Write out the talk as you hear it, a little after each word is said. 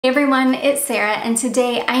Hey everyone, it's Sarah, and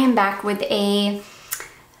today I am back with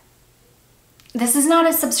this is not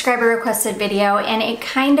a subscriber requested video, and I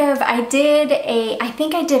think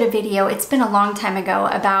I did a video, it's been a long time ago,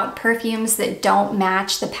 about perfumes that don't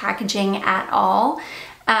match the packaging at all.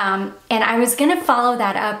 And I was gonna follow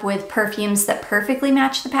that up with perfumes that perfectly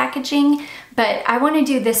match the packaging, but I wanna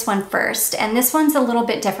do this one first, and this one's a little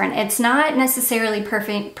bit different. It's not necessarily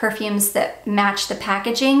perfumes that match the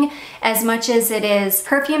packaging as much as it is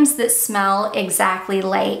perfumes that smell exactly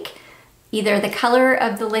like either the color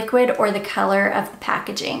of the liquid or the color of the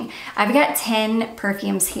packaging. I've got 10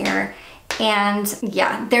 perfumes here, and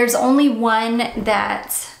yeah, there's only one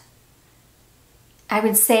that I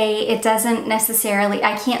would say it doesn't necessarily,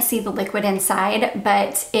 I can't see the liquid inside,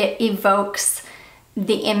 but it evokes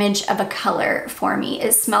the image of a color for me.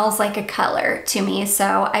 It smells like a color to me,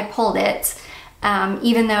 so I pulled it.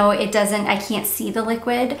 Even though it doesn't, I can't see the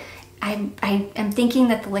liquid. I am thinking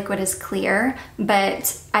that the liquid is clear,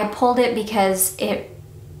 but I pulled it because it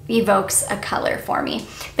evokes a color for me.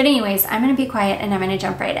 But anyways, I'm gonna be quiet and I'm gonna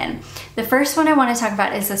jump right in. The first one I wanna talk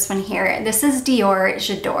about is this one here. This is Dior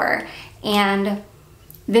J'adore, and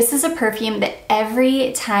this is a perfume that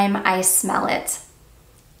every time I smell it,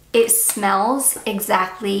 it smells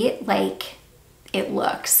exactly like it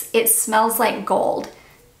looks. It smells like gold.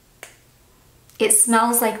 It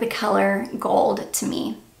smells like the color gold to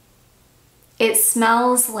me. It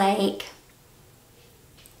smells like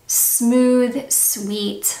smooth,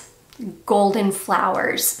 sweet, golden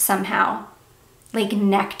flowers somehow, like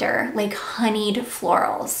nectar, like honeyed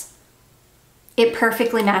florals. It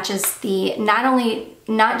perfectly matches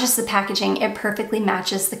not just the packaging, it perfectly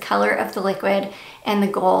matches the color of the liquid and the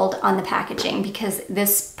gold on the packaging, because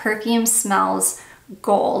this perfume smells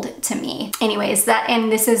gold to me. Anyways,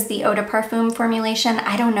 this is the Eau de Parfum formulation.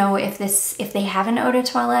 I don't know if they have an Eau de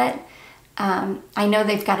Toilette. I know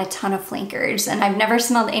they've got a ton of flankers, and I've never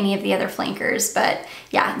smelled any of the other flankers, but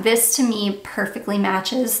yeah, this to me perfectly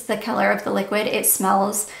matches the color of the liquid. It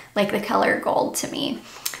smells like the color gold to me.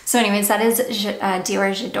 So anyways, that is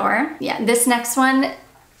Dior J'adore. Yeah, this next one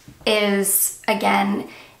is, again,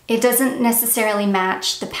 it doesn't necessarily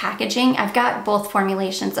match the packaging. I've got both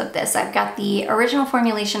formulations of this. I've got the original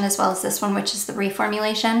formulation as well as this one, which is the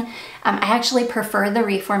reformulation. I actually prefer the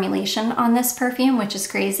reformulation on this perfume, which is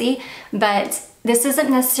crazy, but this doesn't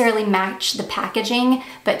necessarily match the packaging,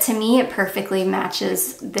 but to me, it perfectly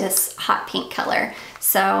matches this hot pink color.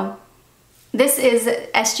 So this is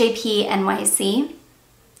SJP NYC.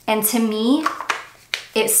 And to me,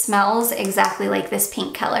 it smells exactly like this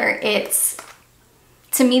pink color.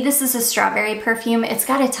 To me, this is a strawberry perfume. It's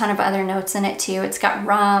got a ton of other notes in it too. It's got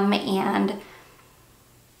rum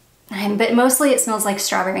but mostly it smells like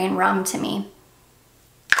strawberry and rum to me.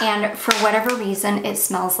 And for whatever reason, it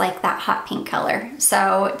smells like that hot pink color.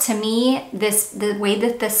 So to me, the way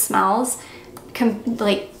that this smells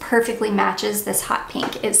like perfectly matches this hot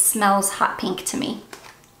pink. It smells hot pink to me.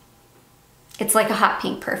 It's like a hot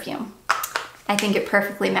pink perfume. I think it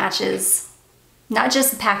perfectly matches not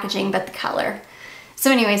just the packaging, but the color.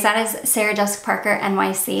 So anyways, that is Sarah Jessica Parker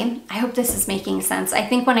NYC. I hope this is making sense. I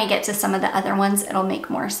think when I get to some of the other ones, it'll make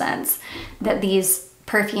more sense that these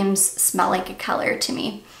perfumes smell like a color to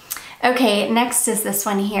me. Okay, next is this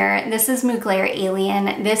one here. This is Mugler Alien.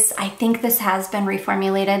 I think this has been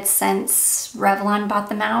reformulated since Revlon bought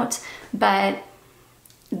them out, but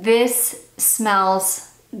this smells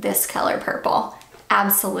this color purple,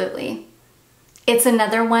 absolutely. It's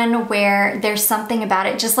another one where there's something about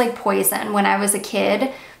it, just like Poison. When I was a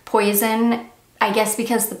kid, Poison, I guess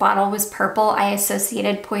because the bottle was purple, I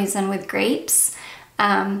associated Poison with grapes.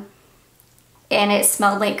 And it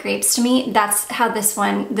smelled like grapes to me. That's how this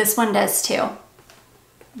one does too.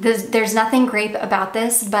 There's nothing grape about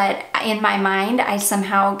this, but in my mind, I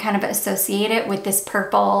somehow kind of associate it with this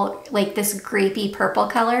purple, like this grapey purple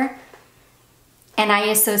color. And I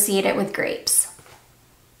associate it with grapes,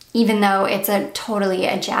 even though it's totally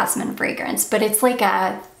a jasmine fragrance, but it's like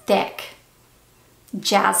a thick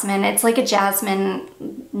jasmine. It's like a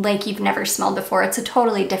jasmine like you've never smelled before. It's a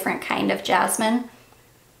totally different kind of jasmine,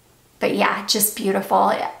 but yeah, just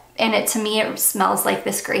beautiful. And to me, it smells like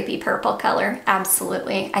this grapey purple color.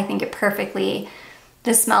 Absolutely. I think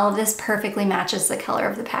the smell of this perfectly matches the color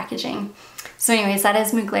of the packaging. So anyways, that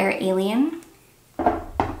is Mugler Alien.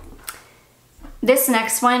 This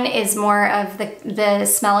next one is more of the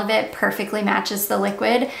smell of it perfectly matches the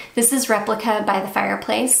liquid. This is Replica by the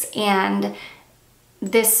Fireplace, and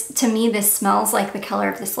to me, this smells like the color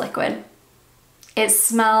of this liquid. It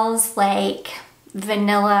smells like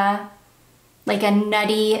vanilla, like a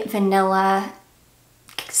nutty vanilla,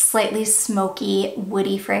 slightly smoky,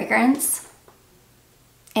 woody fragrance.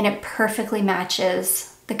 and it perfectly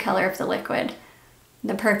matches the color of the liquid.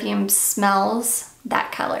 The perfume smells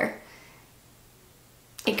that color.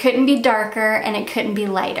 It couldn't be darker and it couldn't be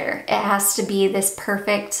lighter. It has to be this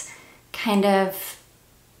perfect kind of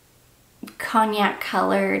cognac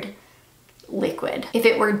colored liquid. If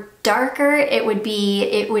it were darker, it would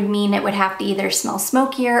mean it would have to either smell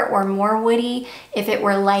smokier or more woody. If it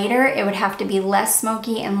were lighter, it would have to be less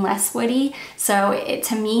smoky and less woody. So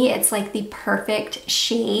to me, it's like the perfect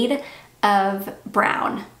shade of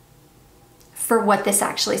brown for what this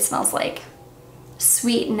actually smells like.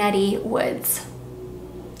 Sweet, nutty woods.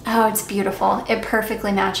 Oh, it's beautiful. It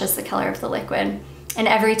perfectly matches the color of the liquid. And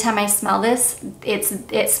every time I smell this,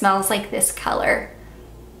 it smells like this color.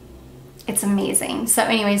 It's amazing. So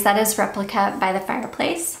anyways, that is Replica by the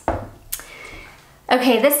Fireplace.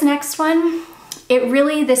 Okay, this next one,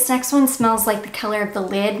 this next one smells like the color of the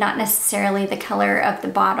lid, not necessarily the color of the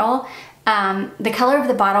bottle. The color of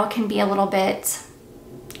the bottle can be a little bit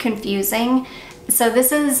confusing. So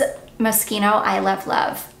this is Moschino I Love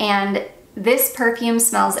Love, and this perfume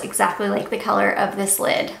smells exactly like the color of this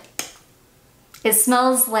lid. It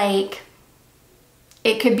smells like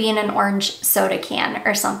it could be in an orange soda can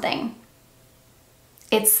or something.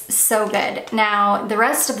 It's so good. Now, the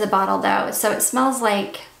rest of the bottle though, so it smells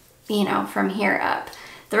like, you know, from here up.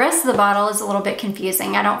 The rest of the bottle is a little bit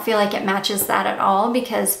confusing. I don't feel like it matches that at all,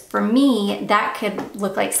 because for me, that could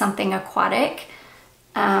look like something aquatic.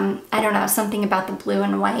 I don't know, something about the blue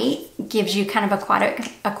and white gives you kind of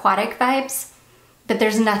aquatic vibes, but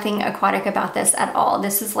there's nothing aquatic about this at all.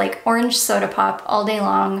 This is like orange soda pop all day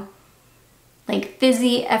long, like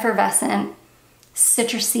fizzy, effervescent,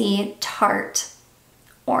 citrusy, tart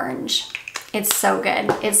orange. It's so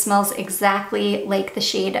good. It smells exactly like the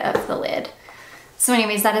shade of the lid. So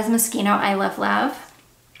anyways, that is Moschino I Love Love.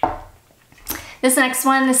 This next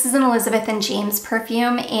one, this is an Elizabeth and James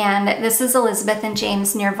perfume, and this is Elizabeth and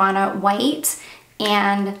James Nirvana White,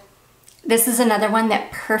 and this is another one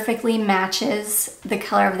that perfectly matches the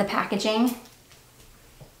color of the packaging.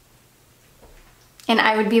 And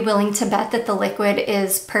I would be willing to bet that the liquid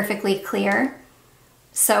is perfectly clear.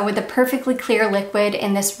 So with a perfectly clear liquid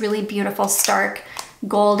in this really beautiful stark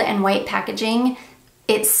gold and white packaging,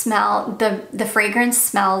 the fragrance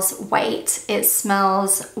smells white. It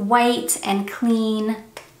smells white and clean,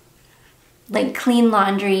 like clean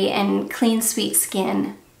laundry and clean sweet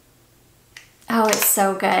skin. Oh, it's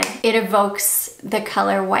so good. It evokes the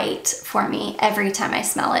color white for me every time I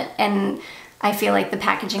smell it. And I feel like the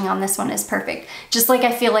packaging on this one is perfect. Just like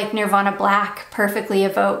I feel like Nirvana Black perfectly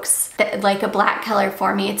evokes like a black color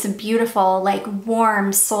for me. It's a beautiful, like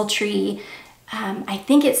warm, sultry, I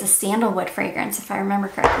think it's a sandalwood fragrance if I remember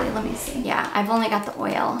correctly. Let me see. Yeah, I've only got the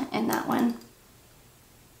oil in that one.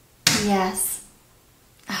 Yes.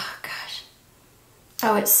 Oh gosh.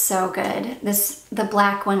 Oh, it's so good. The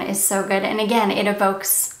black one is so good. And again, it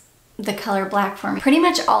evokes the color black for me. Pretty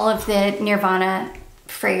much all of the Nirvana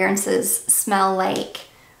fragrances smell like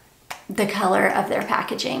the color of their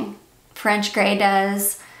packaging. French Grey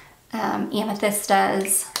does, Amethyst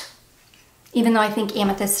does. Even though I think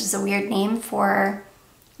Amethyst is a weird name for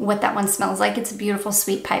what that one smells like. It's a beautiful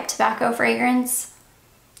sweet pipe tobacco fragrance.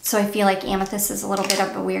 So I feel like Amethyst is a little bit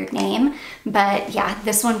of a weird name. But yeah,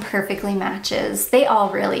 this one perfectly matches. They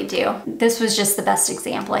all really do. This was just the best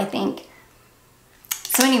example, I think.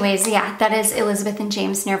 So anyways, yeah, that is Elizabeth and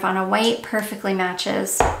James Nirvana White. Perfectly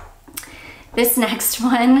matches. This next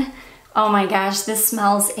one, oh my gosh, this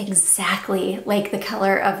smells exactly like the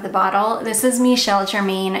color of the bottle. This is Michel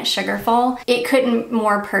Germain Sugarful. It couldn't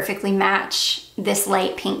more perfectly match this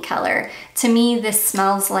light pink color. To me, this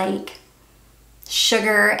smells like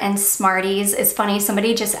sugar and Smarties. It's funny,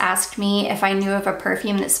 somebody just asked me if I knew of a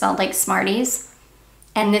perfume that smelled like Smarties,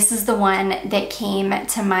 and this is the one that came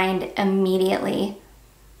to mind immediately.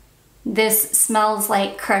 This smells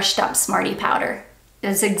like crushed up Smartie powder.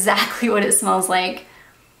 It's exactly what it smells like.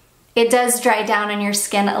 It does dry down on your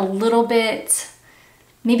skin a little bit,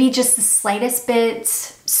 maybe just the slightest bit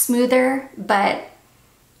smoother, but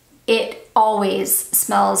it always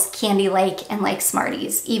smells candy-like and like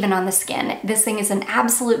Smarties, even on the skin. This thing is an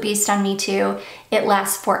absolute beast on me too. It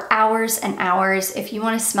lasts for hours and hours. If you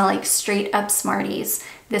want to smell like straight up Smarties,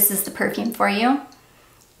 this is the perfume for you.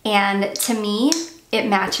 And to me, it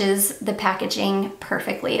matches the packaging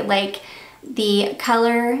perfectly. Like the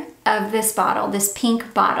color of this bottle, this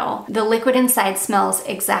pink bottle, the liquid inside smells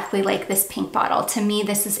exactly like this pink bottle. To me,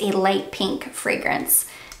 this is a light pink fragrance.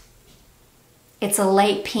 It's a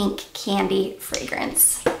light pink candy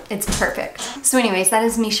fragrance. It's perfect. So anyways, that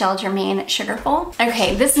is Michel Germain Sugarful.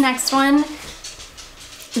 Okay, this next one,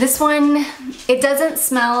 This one, it doesn't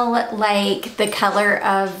smell like the color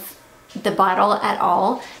of the bottle at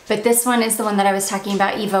all, but this one is the one that I was talking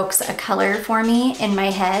about, evokes a color for me in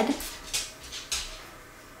my head.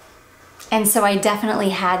 And so I definitely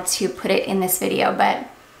had to put it in this video, but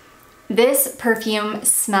this perfume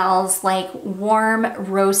smells like warm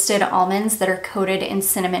roasted almonds that are coated in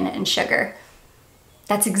cinnamon and sugar.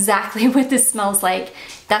 That's exactly what this smells like.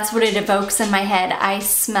 That's what it evokes in my head. I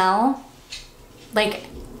smell like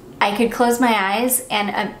I could close my eyes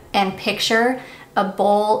and picture a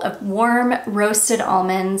bowl of warm roasted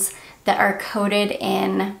almonds that are coated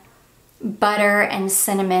in butter and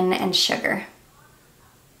cinnamon and sugar.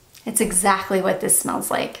 It's exactly what this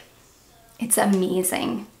smells like. It's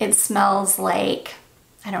amazing. It smells like,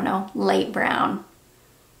 I don't know, light brown.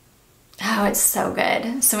 Oh, it's so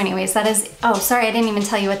good. So anyways, that is, oh, sorry, I didn't even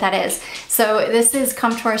tell you what that is. So this is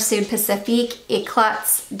Comptoir Sud Pacifique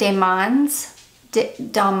Eclats d'Amans.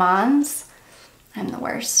 I'm the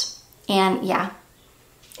worst. And yeah,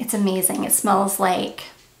 it's amazing. It smells like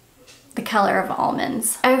the color of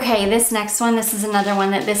almonds. Okay, this next one, this is another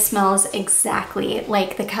one that this smells exactly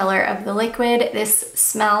like the color of the liquid. This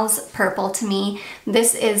smells purple to me.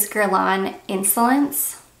 This is Guerlain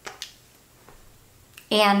Insolence.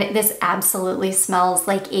 And this absolutely smells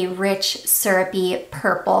like a rich, syrupy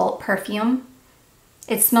purple perfume.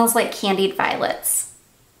 It smells like candied violets.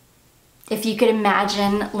 If you could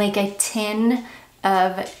imagine like a tin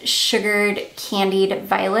of sugared candied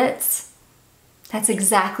violets, that's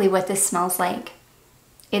exactly what this smells like.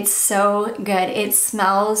 It's so good. It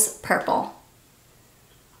smells purple.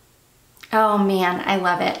 Oh man, I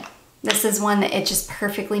love it. This is one that it just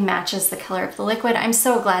perfectly matches the color of the liquid. I'm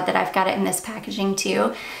so glad that I've got it in this packaging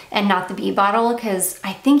too and not the bee bottle, because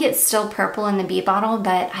I think it's still purple in the bee bottle,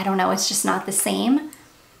 but I don't know, it's just not the same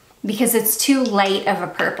because it's too light of a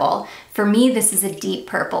purple. For me, this is a deep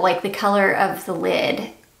purple, like the color of the lid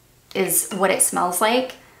is what it smells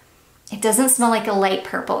like. It doesn't smell like a light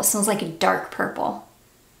purple, it smells like a dark purple.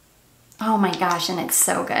 Oh my gosh, and it's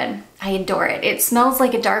so good. I adore it. It smells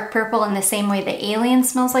like a dark purple in the same way the Alien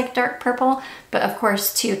smells like dark purple, but of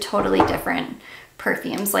course two totally different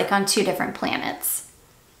perfumes, like on two different planets.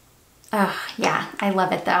 Oh yeah, I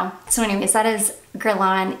love it though. So anyways, that is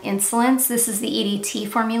Guerlain Insolence. This is the EDT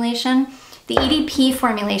formulation. The EDP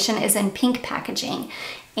formulation is in pink packaging.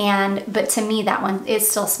 But to me, that one, it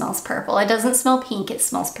still smells purple. It doesn't smell pink, it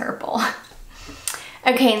smells purple.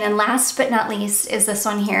 Okay, and then last but not least is this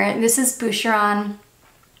one here. This is Boucheron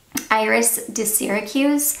Iris de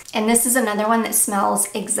Syracuse. And this is another one that smells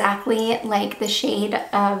exactly like the shade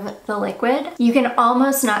of the liquid. You can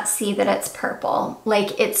almost not see that it's purple.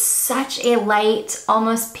 Like, it's such a light,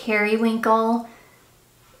 almost periwinkle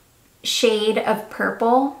shade of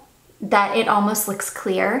purple that it almost looks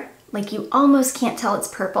clear. Like, you almost can't tell it's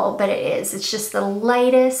purple, but it is. It's just the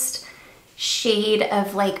lightest shade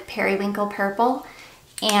of like periwinkle purple.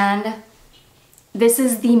 And this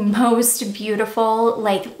is the most beautiful,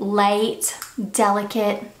 like light,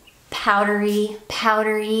 delicate, powdery,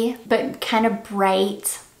 but kind of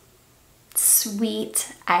bright,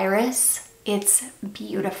 sweet iris. It's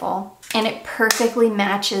beautiful. And it perfectly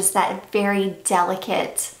matches that very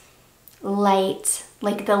delicate, light,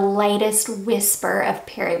 like the lightest whisper of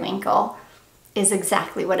periwinkle is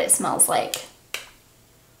exactly what it smells like.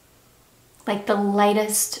 Like the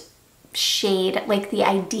lightest shade, like the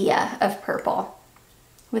idea of purple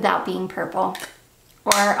without being purple,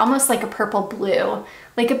 or almost like a purple blue,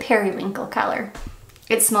 like a periwinkle color.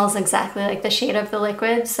 It smells exactly like the shade of the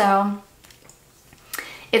liquid. So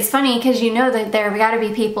it's funny because you know that there have got to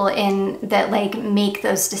be people in that like make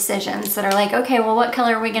those decisions that are like, okay, well, what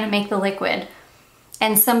color are we going to make the liquid?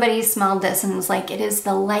 And somebody smelled this and was like, it is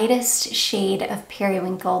the lightest shade of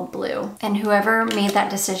periwinkle blue. And whoever made that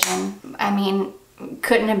decision, I mean,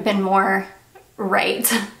 couldn't have been more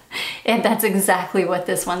right. And that's exactly what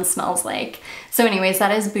this one smells like. So anyways,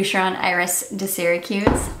 that is Boucheron Iris de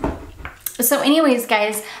Syracuse. So anyways,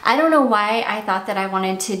 guys, I don't know why I thought that I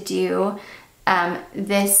wanted to do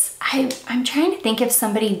this. I'm trying to think if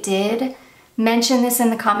somebody did mention this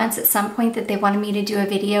in the comments at some point that they wanted me to do a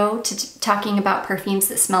video talking about perfumes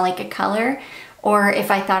that smell like a color, or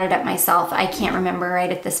if I thought it up myself. I can't remember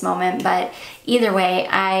right at this moment, but either way,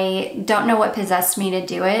 I don't know what possessed me to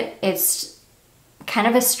do it. It's kind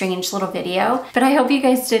of a strange little video, but I hope you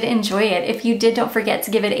guys did enjoy it. If you did, don't forget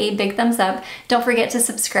to give it a big thumbs up. Don't forget to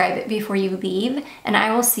subscribe before you leave, and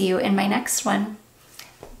I will see you in my next one.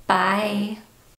 Bye.